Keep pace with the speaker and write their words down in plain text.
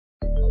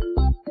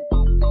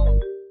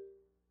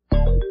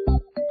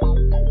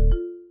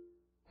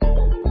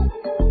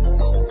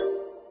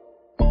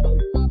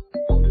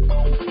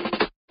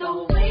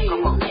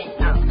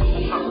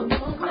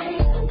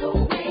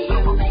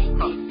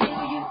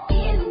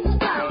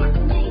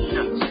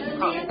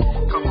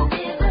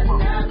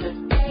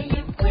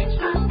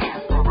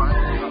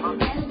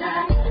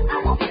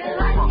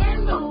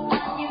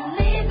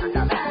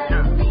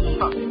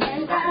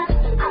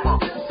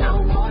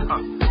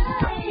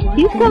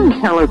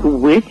Kim, tell us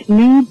which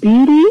new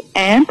beauty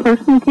and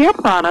personal care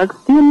products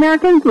do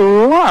Americans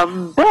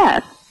love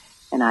best?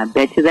 And I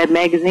bet you that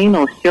magazine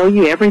will show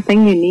you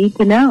everything you need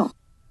to know.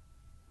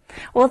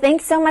 Well,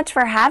 thanks so much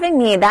for having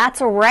me.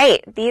 That's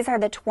right. These are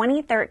the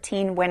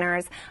 2013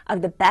 winners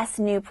of the Best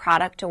New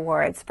Product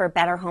Awards for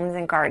Better Homes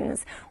and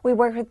Gardens. We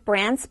work with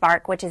Brand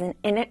Spark, which is an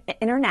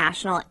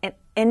international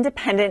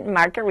independent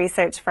market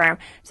research firm,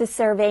 to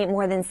survey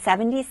more than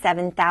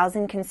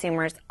 77,000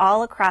 consumers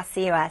all across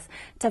the U.S.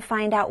 to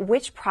find out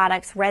which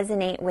products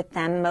resonate with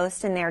them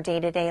most in their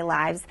day-to-day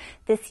lives.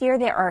 This year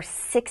there are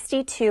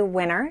 62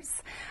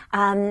 winners.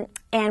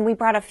 And we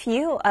brought a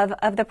few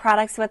of the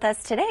products with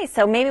us today,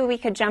 so maybe we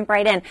could jump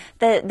right in.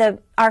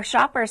 Our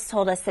shoppers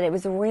told us that it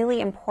was really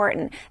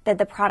important that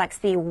the products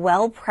be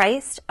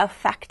well-priced,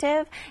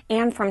 effective,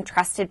 and from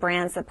trusted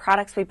brands. The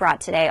products we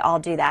brought today all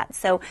do that.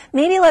 So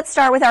maybe let's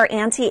start with our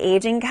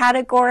anti-aging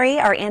category,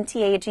 our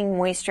anti-aging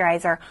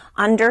moisturizer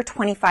under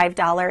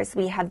 $25.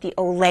 We have the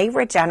Olay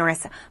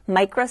Regenerist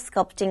Micro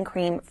Sculpting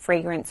Cream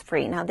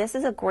fragrance-free. Now this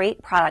is a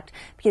great product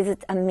because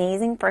it's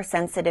amazing for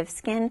sensitive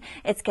skin.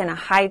 It's going to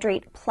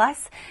hydrate,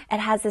 plus it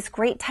has this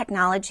great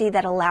technology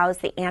that allows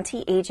the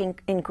anti-aging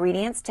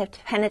ingredients to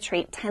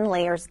penetrate 10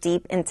 layers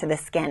deep into the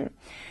skin.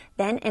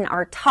 Then in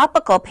our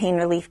topical pain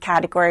relief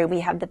category, we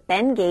have the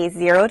Bengay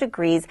 0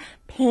 Degrees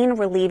Pain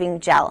Relieving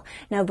Gel.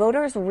 Now,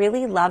 voters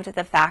really loved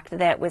the fact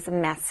that it was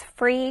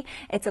mess-free.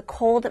 It's a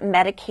cold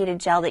medicated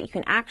gel that you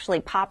can actually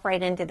pop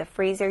right into the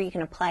freezer. You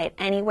can apply it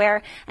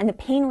anywhere, and the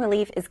pain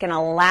relief is going to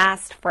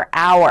last for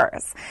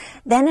hours.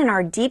 Then in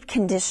our deep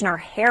conditioner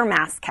hair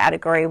mask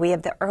category, we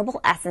have the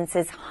Herbal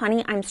Essences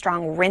Honey I'm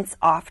Strong Rinse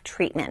Off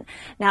Treatment.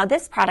 Now,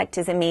 this product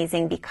is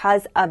amazing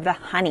because of the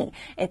honey.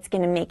 It's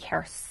going to make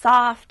hair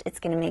soft. It's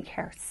going to make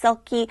hair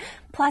silky.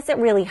 Plus, it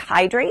really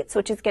hydrates,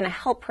 which is going to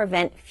help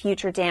prevent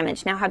future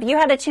damage. Now, have you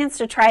had a chance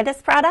to try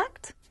this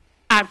product?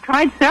 I've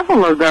tried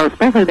several of those,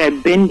 especially that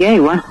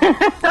Bengay one.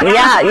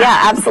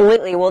 Yeah,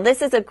 absolutely. Well,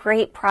 this is a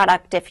great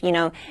product if,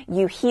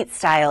 you heat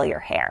style your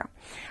hair.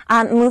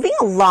 Moving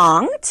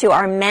along to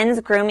our men's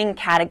grooming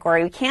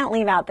category, we can't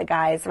leave out the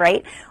guys,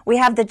 right? We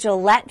have the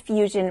Gillette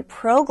Fusion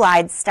Pro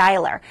Glide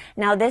Styler.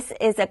 Now, this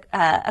is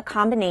a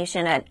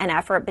combination, an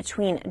effort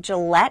between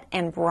Gillette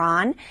and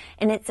Braun,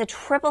 and it's a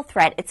triple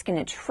threat. It's going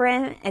to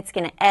trim, it's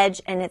going to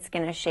edge, and it's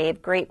going to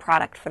shave. Great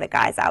product for the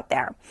guys out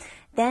there.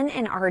 Then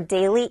in our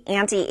daily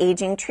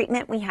anti-aging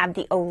treatment, we have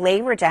the Olay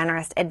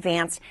Regenerist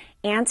Advanced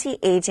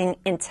Anti-Aging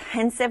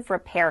Intensive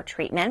Repair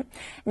Treatment.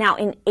 Now,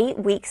 in 8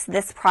 weeks,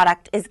 this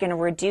product is going to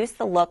reduce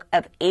the look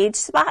of age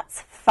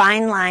spots,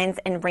 fine lines,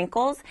 and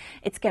wrinkles.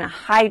 It's going to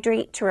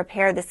hydrate to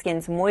repair the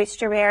skin's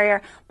moisture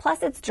barrier.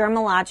 Plus, it's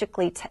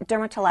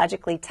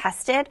dermatologically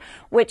tested,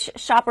 which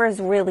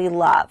shoppers really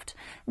loved.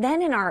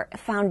 Then in our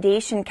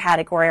foundation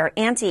category, our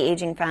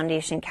anti-aging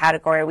foundation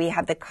category, we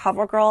have the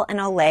CoverGirl and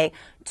Olay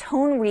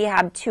Tone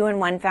Rehab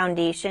 2-in-1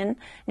 Foundation.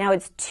 Now,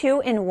 it's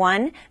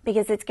 2-in-1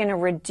 because it's going to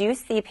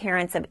reduce the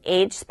appearance of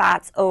age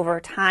spots over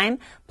time.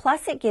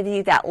 Plus, it gives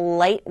you that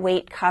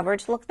lightweight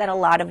coverage look that a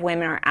lot of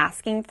women are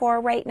asking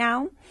for right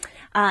now.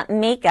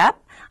 Makeup.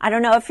 I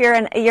don't know if you're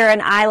an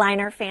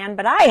eyeliner fan,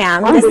 but I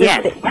am.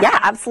 Yeah,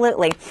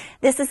 absolutely.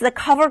 This is the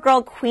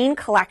CoverGirl Queen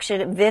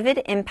Collection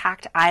Vivid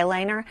Impact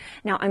Eyeliner.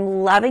 Now,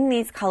 I'm loving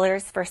these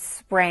colors for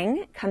spring.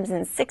 It comes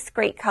in 6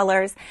 great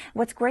colors.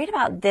 What's great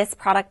about this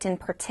product in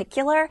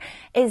particular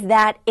is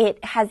that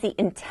it has the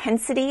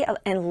intensity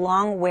and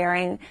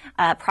long-wearing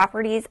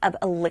properties of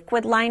a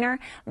liquid liner,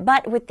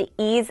 but with the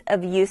ease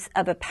of use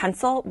of a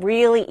pencil,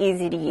 really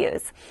easy to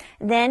use.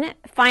 Then,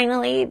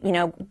 finally,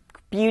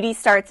 beauty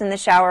starts in the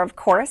shower, of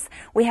course.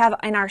 We have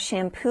in our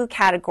shampoo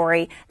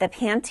category the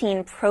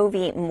Pantene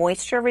Pro-V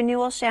Moisture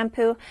Renewal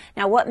Shampoo.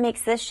 Now, what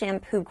makes this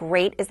shampoo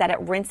great is that it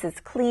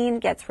rinses clean,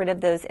 gets rid of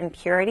those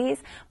impurities,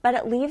 but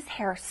it leaves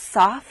hair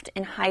soft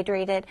and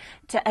hydrated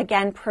to,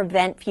 again,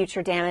 prevent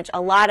future damage. A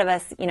lot of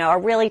us,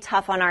 are really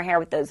tough on our hair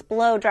with those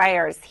blow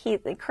dryers,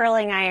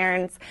 curling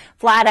irons,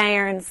 flat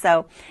irons,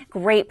 so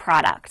great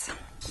product.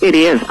 It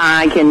is.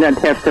 I can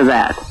attest to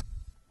that.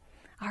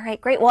 All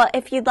right, great. Well,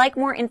 if you'd like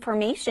more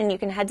information, you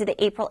can head to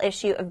the April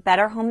issue of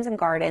Better Homes and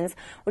Gardens,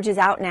 which is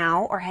out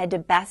now, or head to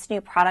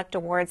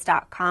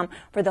bestnewproductawards.com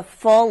for the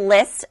full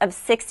list of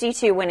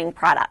 62 winning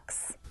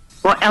products.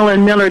 Well,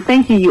 Ellen Miller,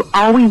 thank you. You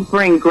always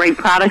bring great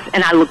products,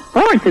 and I look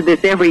forward to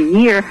this every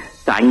year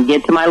so I can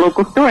get to my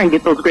local store and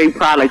get those great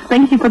products.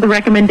 Thank you for the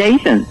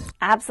recommendations.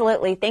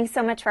 Absolutely. Thanks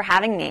so much for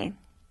having me.